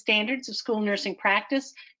scope and standards of school nursing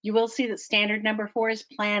practice, you will see that standard number 4 is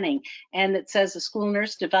planning, and it says the school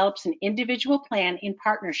nurse develops an individual plan in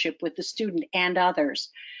partnership with the student and others.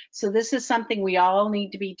 So this is something we all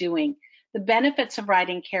need to be doing. The benefits of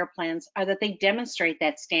writing care plans are that they demonstrate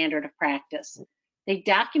that standard of practice. They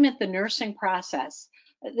document the nursing process.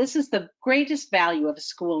 This is the greatest value of a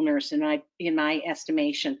school nurse in my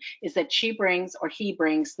estimation, is that she brings or he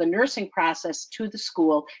brings the nursing process to the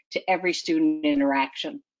school, to every student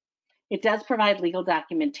interaction. It does provide legal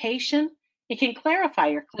documentation. It can clarify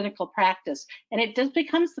your clinical practice, and it does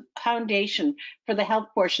becomes the foundation for the health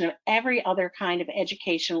portion of every other kind of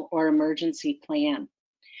educational or emergency plan.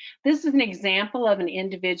 This is an example of an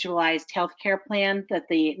individualized healthcare plan that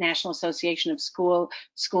the National Association of School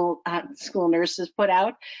Nurses put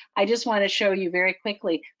out. I just want to show you very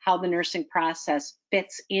quickly how the nursing process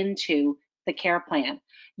fits into the care plan.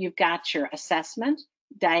 You've got your assessment,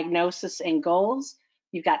 diagnosis, and goals.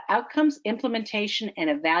 You've got outcomes, implementation, and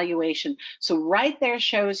evaluation. So right there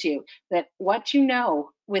shows you that what you know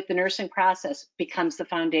with the nursing process becomes the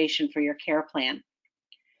foundation for your care plan.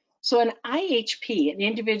 So an IHP, an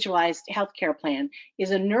individualized healthcare plan,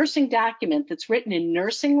 is a nursing document that's written in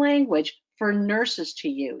nursing language for nurses to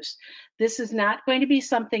use. This is not going to be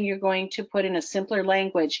something you're going to put in a simpler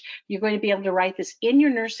language. You're going to be able to write this in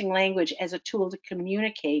your nursing language as a tool to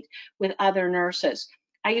communicate with other nurses.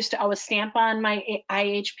 I used to always stamp on my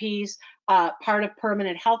IHPs part of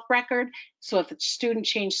permanent health record. So if a student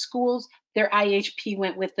changed schools, their IHP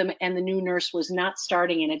went with them and the new nurse was not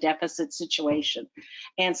starting in a deficit situation.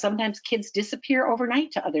 And sometimes kids disappear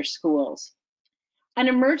overnight to other schools. An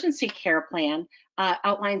emergency care plan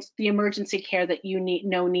outlines the emergency care that you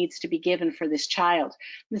needs to be given for this child.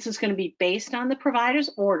 This is going to be based on the provider's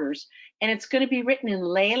orders, and it's going to be written in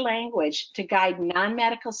lay language to guide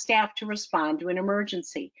non-medical staff to respond to an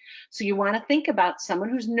emergency. So you want to think about someone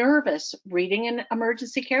who's nervous reading an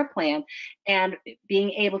emergency care plan and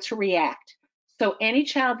being able to react. So any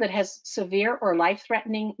child that has severe or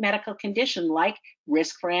life-threatening medical condition like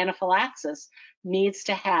risk for anaphylaxis needs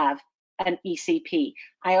to have an ECP.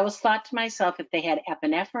 I always thought to myself, if they had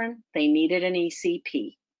epinephrine, they needed an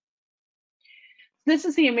ECP. This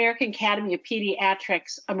is the American Academy of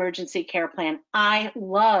Pediatrics Emergency Care Plan. I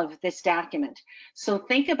love this document. So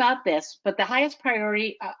think about this, but the highest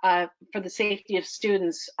priority for the safety of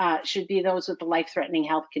students should be those with the life-threatening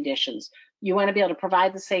health conditions. You want to be able to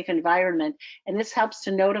provide the safe environment, and this helps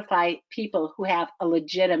to notify people who have a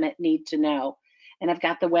legitimate need to know. And I've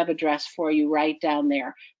got the web address for you right down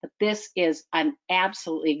there. But this is an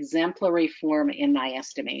absolutely exemplary form in my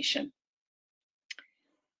estimation.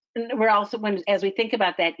 And we're also, as we think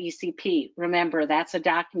about that ECP, remember that's a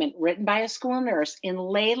document written by a school nurse in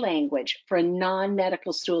lay language for a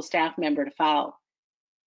non-medical school staff member to follow.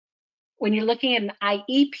 When you're looking at an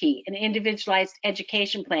IEP, an individualized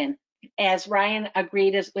education plan, as Ryan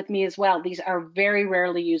agreed with me as well, these are very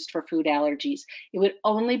rarely used for food allergies. It would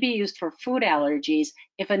only be used for food allergies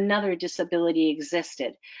if another disability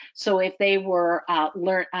existed. So if they were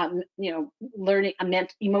learning,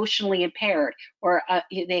 emotionally impaired, or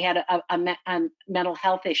they had a mental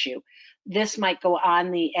health issue, this might go on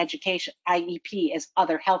the education IEP as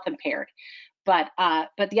other health impaired. But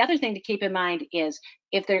the other thing to keep in mind is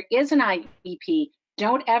if there is an IEP,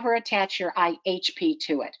 don't ever attach your IHP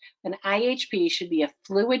to it. An IHP should be a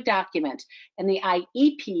fluid document, and the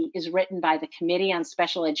IEP is written by the Committee on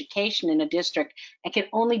Special Education in a district and can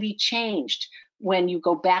only be changed when you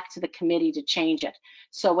go back to the committee to change it.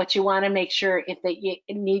 So what you want to make sure, if they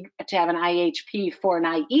need to have an IHP for an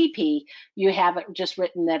IEP, you have it just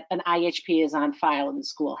written that an IHP is on file in the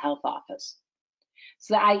school health office.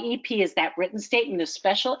 So the IEP is that written statement of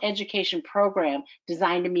special education program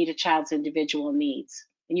designed to meet a child's individual needs.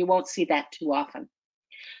 And you won't see that too often.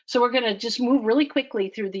 So we're going to just move really quickly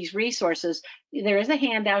through these resources. There is a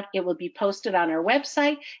handout. It will be posted on our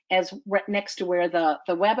website as right next to where the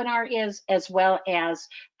webinar is, as well as,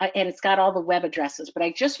 and it's got all the web addresses. But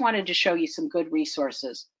I just wanted to show you some good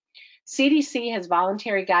resources. CDC has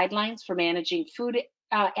voluntary guidelines for managing food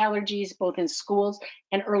allergies, both in schools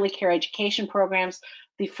and early care education programs.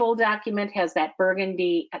 The full document has that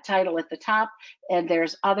burgundy title at the top, and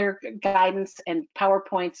there's other guidance and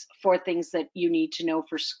PowerPoints for things that you need to know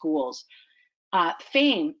for schools.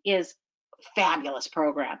 FAME is fabulous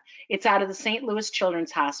program. It's out of the St. Louis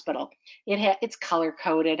Children's Hospital. It's color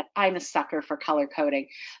coded. I'm a sucker for color coding,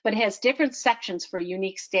 but it has different sections for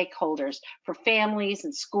unique stakeholders, for families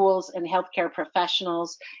and schools and healthcare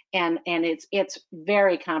professionals, and it's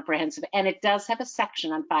very comprehensive, and it does have a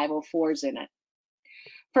section on 504s in it.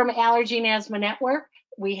 From Allergy and Asthma Network,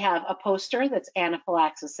 We have a poster that's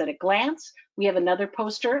Anaphylaxis at a glance. We have another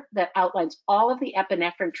poster that outlines all of the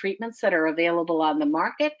epinephrine treatments that are available on the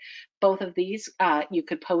market. Both of these you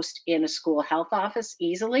could post in a school health office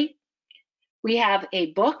easily. We have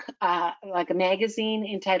a book, like a magazine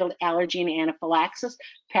entitled Allergy and Anaphylaxis,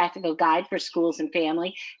 Practical Guide for Schools and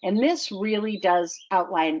Family. And this really does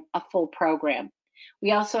outline a full program.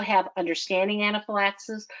 We also have Understanding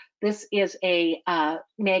Anaphylaxis. This is a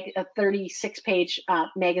 36-page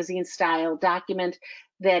magazine style document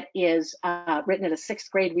that is written at a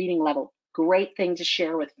 6th grade reading level. Great thing to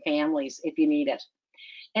share with families if you need it.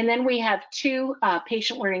 And then we have 2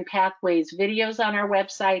 patient learning pathways videos on our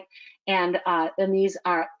website, and these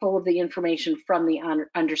are full of the information from the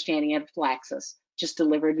Understanding Anaphylaxis, just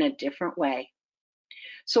delivered in a different way.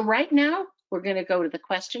 So right now, we're going to go to the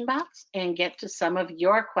question box and get to some of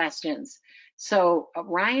your questions. So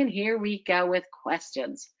Ryan, here we go with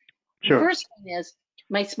questions. Sure. The first one is,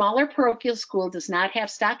 my smaller parochial school does not have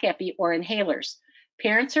stock epi or inhalers.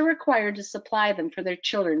 Parents are required to supply them for their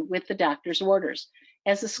children with the doctor's orders.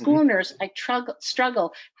 As a school nurse, I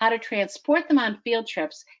struggle how to transport them on field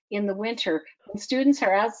trips in the winter when students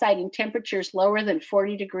are outside in temperatures lower than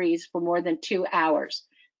 40 degrees for more than 2 hours.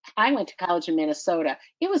 I went to college in Minnesota.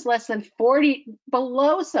 It was less than 40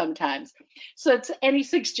 below sometimes. So it's any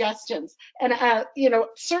suggestions? And,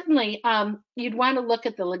 certainly you'd want to look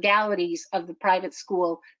at the legalities of the private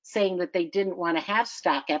school saying that they didn't want to have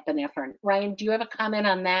stock epinephrine. Ryan, do you have a comment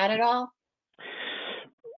on that at all?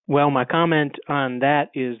 Well, my comment on that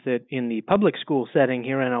is that in the public school setting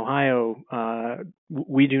here in Ohio,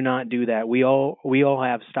 we do not do that. We all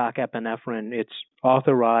have stock epinephrine. It's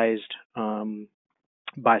authorized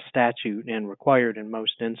by statute and required in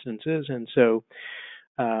most instances. And so,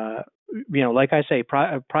 like I say,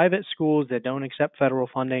 private schools that don't accept federal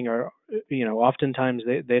funding are, oftentimes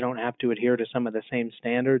they don't have to adhere to some of the same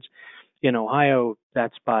standards. In Ohio,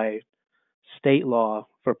 that's by state law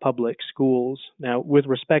for public schools. Now, with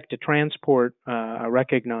respect to transport, I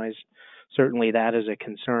recognize certainly that is a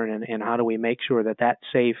concern, and how do we make sure that that's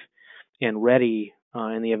safe and ready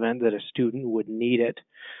in the event that a student would need it.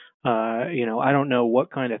 I don't know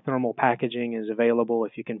what kind of thermal packaging is available,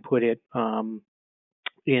 if you can put it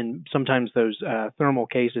in sometimes those thermal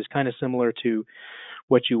cases, kind of similar to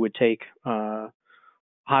what you would take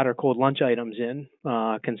hot or cold lunch items in,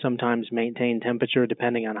 can sometimes maintain temperature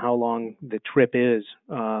depending on how long the trip is.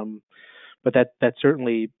 But that's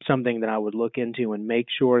certainly something that I would look into and make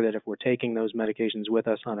sure that if we're taking those medications with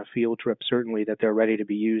us on a field trip, certainly that they're ready to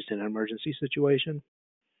be used in an emergency situation.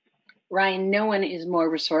 Ryan, no one is more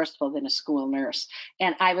resourceful than a school nurse.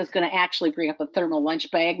 And I was going to actually bring up a thermal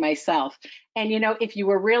lunch bag myself. And, if you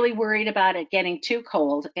were really worried about it getting too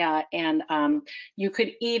cold, you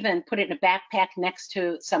could even put it in a backpack next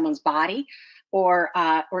to someone's body, or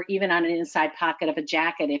even on an inside pocket of a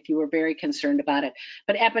jacket if you were very concerned about it.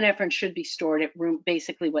 But epinephrine should be stored at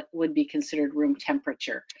basically what would be considered room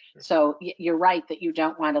temperature. So you're right that you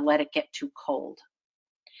don't want to let it get too cold.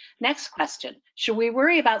 Next question, should we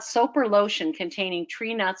worry about soap or lotion containing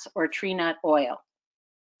tree nuts or tree nut oil?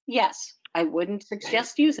 Yes, I wouldn't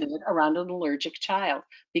suggest using it around an allergic child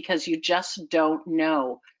because you just don't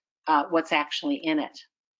know what's actually in it.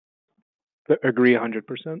 Agree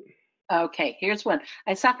 100%. Okay, here's one.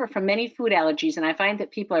 I suffer from many food allergies, and I find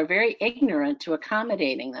that people are very ignorant to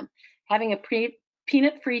accommodating them. Having a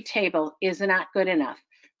peanut-free table is not good enough.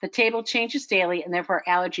 The table changes daily, and therefore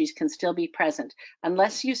allergies can still be present.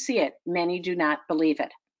 Unless you see it, many do not believe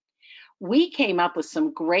it. We came up with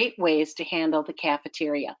some great ways to handle the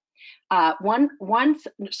cafeteria. One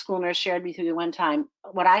school nurse shared with me one time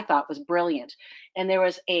what I thought was brilliant. And there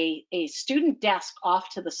was a student desk off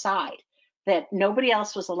to the side that nobody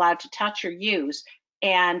else was allowed to touch or use.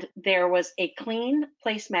 And there was a clean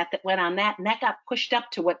placemat that went on that, and that got pushed up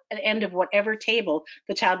to the end of whatever table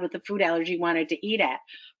the child with the food allergy wanted to eat at.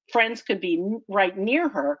 Friends could be right near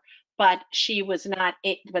her, but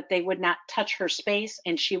but they would not touch her space,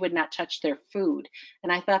 and she would not touch their food.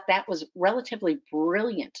 And I thought that was relatively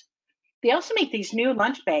brilliant. They also make these new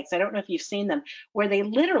lunch bags. I don't know if you've seen them, where they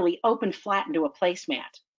literally open flat into a placemat.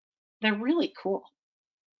 They're really cool.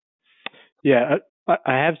 Yeah,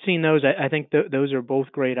 I have seen those. I think those are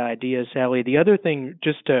both great ideas, Sally. The other thing,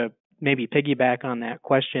 just to maybe piggyback on that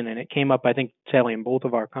question, and it came up, I think, Sally, in both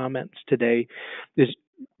of our comments today, is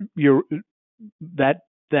that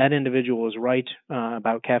individual is right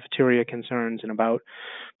about cafeteria concerns and about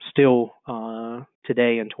still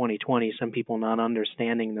today in 2020, some people not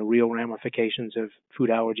understanding the real ramifications of food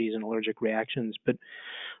allergies and allergic reactions. But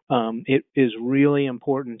it is really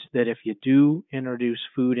important that if you do introduce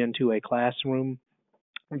food into a classroom,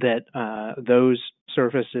 that those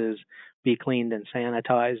surfaces be cleaned and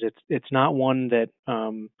sanitized. It's not one that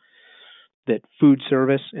that food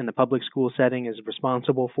service in the public school setting is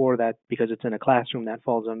responsible for, that because it's in a classroom that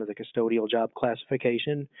falls under the custodial job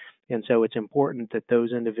classification. And so it's important that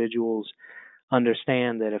those individuals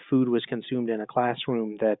understand that if food was consumed in a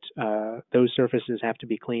classroom, that those surfaces have to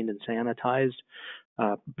be cleaned and sanitized,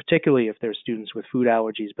 particularly if there's students with food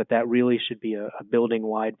allergies. But that really should be a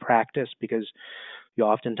building-wide practice, because you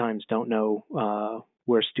oftentimes don't know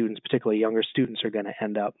where students, particularly younger students, are going to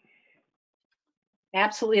end up.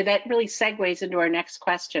 Absolutely. That really segues into our next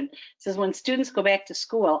question. It says, when students go back to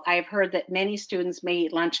school, I've heard that many students may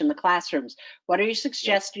eat lunch in the classrooms. What are your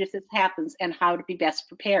suggestions if this happens, and how to be best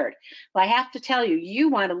prepared? Well, I have to tell you, you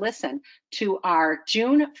want to listen to our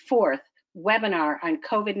June 4th webinar on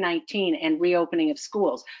COVID-19 and reopening of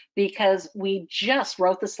schools, because we just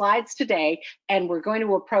wrote the slides today and we're going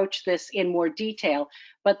to approach this in more detail.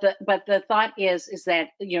 But the thought is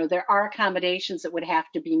that, you know, there are accommodations that would have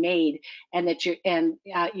to be made, and that you're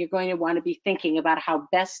going to want to be thinking about how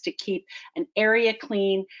best to keep an area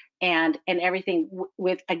clean and everything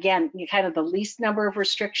with, again, kind of the least number of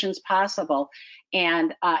restrictions possible.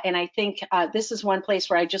 And I think this is one place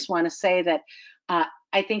where I just want to say that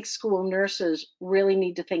I think school nurses really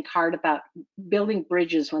need to think hard about building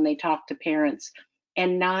bridges when they talk to parents,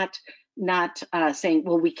 and not saying,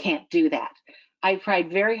 well, we can't do that. I tried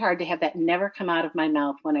very hard to have that never come out of my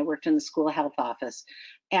mouth when I worked in the school health office.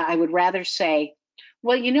 And I would rather say,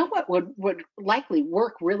 well, you know what would likely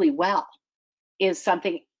work really well is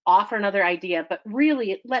something, offer another idea, but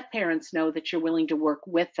really let parents know that you're willing to work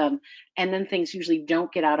with them. And then things usually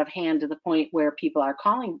don't get out of hand to the point where people are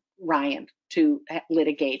calling Ryan to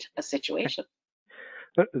litigate a situation.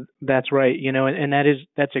 That's right. You know, and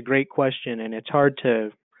that's a great question, and it's hard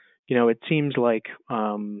to, you know, it seems like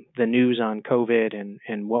the news on COVID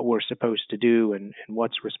and what we're supposed to do and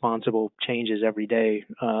what's responsible changes every day.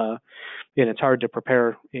 And it's hard to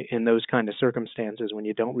prepare in those kind of circumstances when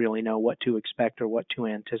you don't really know what to expect or what to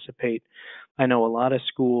anticipate. I know a lot of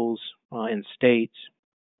schools in states,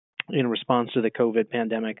 in response to the COVID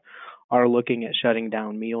pandemic, are looking at shutting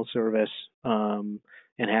down meal service and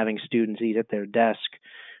having students eat at their desk.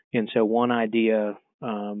 And so one idea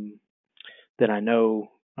that I know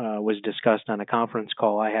was discussed on a conference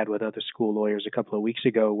call I had with other school lawyers a couple of weeks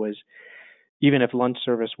ago was, even if lunch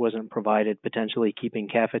service wasn't provided, potentially keeping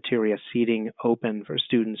cafeteria seating open for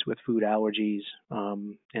students with food allergies,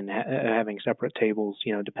 and having separate tables,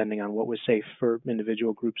 you know, depending on what was safe for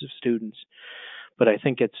individual groups of students. But I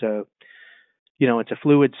think it's a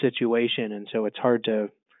fluid situation, and so it's hard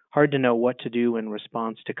to know what to do in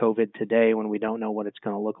response to COVID today when we don't know what it's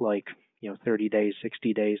going to look like, you know, 30 days,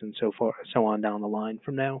 60 days, and so on down the line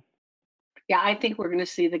from now. Yeah, I think we're going to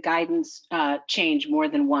see the guidance change more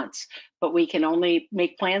than once, but we can only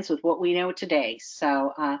make plans with what we know today.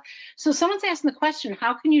 So, so someone's asking the question: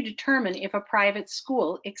 how can you determine if a private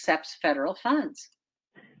school accepts federal funds?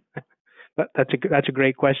 That's a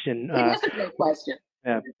great question. It is a great question.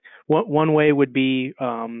 Yeah. One way would be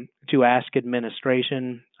to ask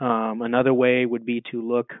administration. Another way would be to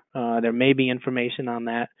look. There may be information on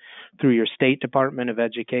that through your state Department of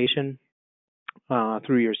Education,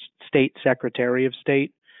 through your state Secretary of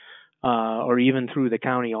State, or even through the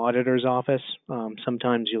county auditor's office.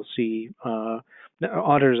 Sometimes you'll see the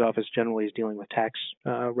auditor's office generally is dealing with tax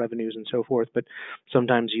revenues and so forth, but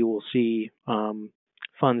sometimes you will see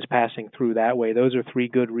funds passing through that way. Those are three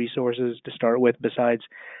good resources to start with, besides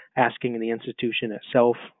asking the institution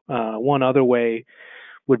itself. One other way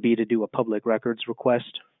would be to do a public records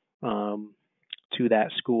request to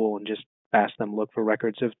that school and just ask them to look for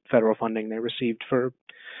records of federal funding they received for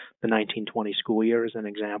the 1920 school year, as an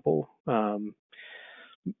example.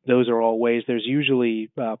 Those are all ways. There's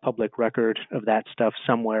usually a public record of that stuff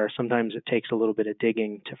somewhere. Sometimes it takes a little bit of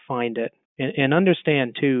digging to find it. And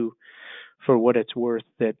understand, too, for what it's worth,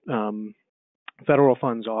 that federal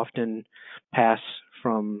funds often pass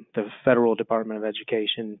from the federal Department of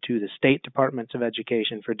Education to the state Departments of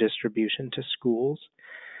Education for distribution to schools.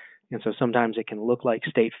 And so sometimes it can look like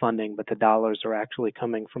state funding, but the dollars are actually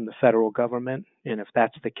coming from the federal government. And if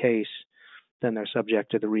that's the case, then they're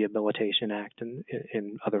subject to the Rehabilitation Act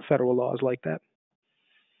and other federal laws like that.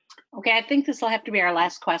 Okay, I think this will have to be our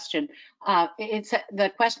last question.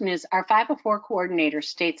 The question is: our 504 coordinator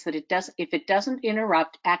states that if it doesn't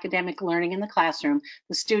interrupt academic learning in the classroom,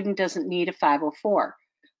 the student doesn't need a 504.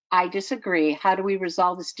 I disagree. How do we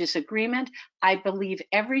resolve this disagreement? I believe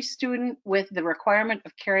every student with the requirement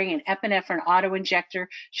of carrying an epinephrine auto injector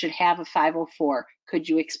should have a 504. Could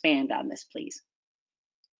you expand on this, please?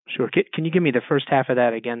 Sure. Can you give me the first half of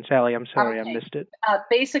that again, Sally? I'm sorry, I Okay. missed it.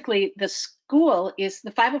 Basically, the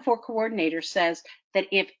 504 coordinator says that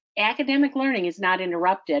if academic learning is not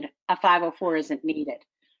interrupted, a 504 isn't needed.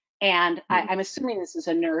 And Hmm. I'm assuming this is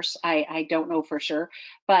a nurse. I don't know for sure,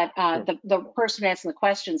 but Sure. the person asking the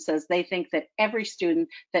question says they think that every student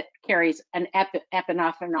that carries an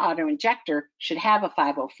epinephrine auto injector should have a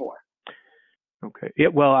 504. Okay. Yeah.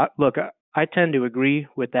 Well, look, I tend to agree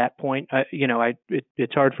with that point.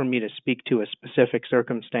 It's hard for me to speak to a specific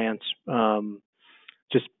circumstance,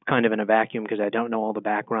 just kind of in a vacuum because I don't know all the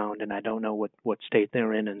background and I don't know what state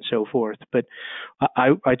they're in and so forth. But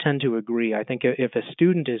I tend to agree. I think if a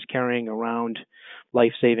student is carrying around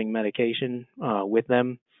life-saving medication with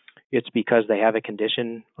them, it's because they have a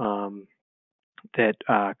condition that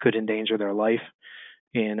could endanger their life.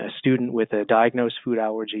 And a student with a diagnosed food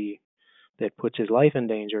allergy that puts his life in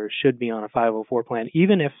danger should be on a 504 plan,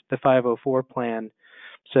 even if the 504 plan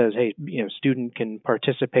says, hey, student can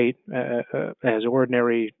participate as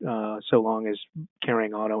ordinary so long as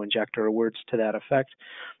carrying auto injector or words to that effect.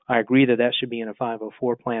 I agree that that should be in a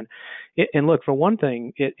 504 plan. And look, for one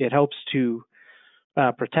thing, it helps to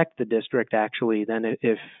protect the district actually. Then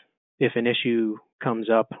if an issue comes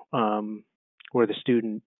up where the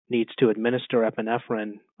student needs to administer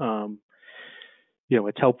epinephrine,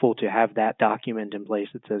 it's helpful to have that document in place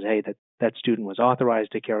that says, hey, that student was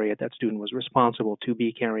authorized to carry it, that student was responsible to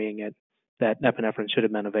be carrying it, that epinephrine should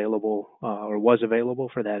have been available or was available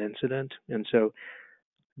for that incident. And so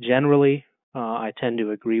generally, I tend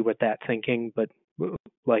to agree with that thinking, but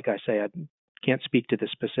like I say, I can't speak to the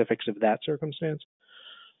specifics of that circumstance.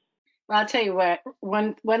 Well, I'll tell you what,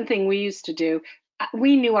 one thing we used to do,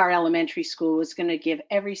 we knew our elementary school was going to give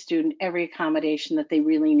every student every accommodation that they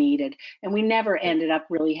really needed. And we never Yep. ended up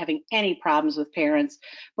really having any problems with parents,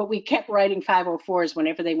 but we kept writing 504s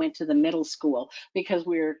whenever they went to the middle school because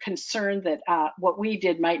we were concerned that what we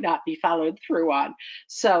did might not be followed through on.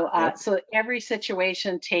 So, Yep. so every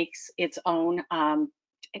situation takes its own,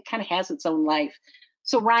 it kind of has its own life.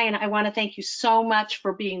 So, Ryan, I want to thank you so much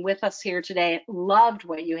for being with us here today. Loved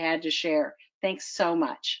what you had to share. Thanks so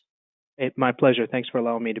much. My pleasure. Thanks for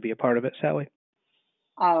allowing me to be a part of it, Sally.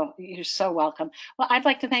 Oh, you're so welcome. Well, I'd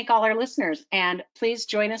like to thank all our listeners, and please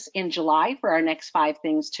join us in July for our next 5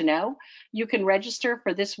 things to know. You can register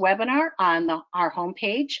for this webinar on our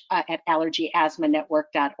homepage at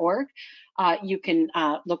allergyasthmanetwork.org. You can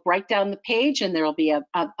look right down the page, and there will be a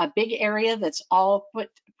big area that's all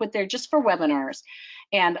put there just for webinars.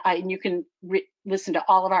 And you can listen to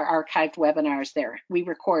all of our archived webinars there. We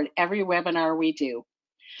record every webinar we do.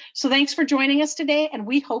 So thanks for joining us today, and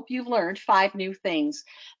we hope you've learned 5 new things.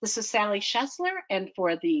 This is Sally Schoessler, and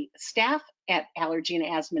for the staff at Allergy and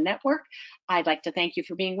Asthma Network, I'd like to thank you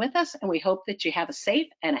for being with us, and we hope that you have a safe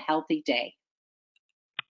and a healthy day.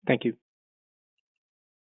 Thank you.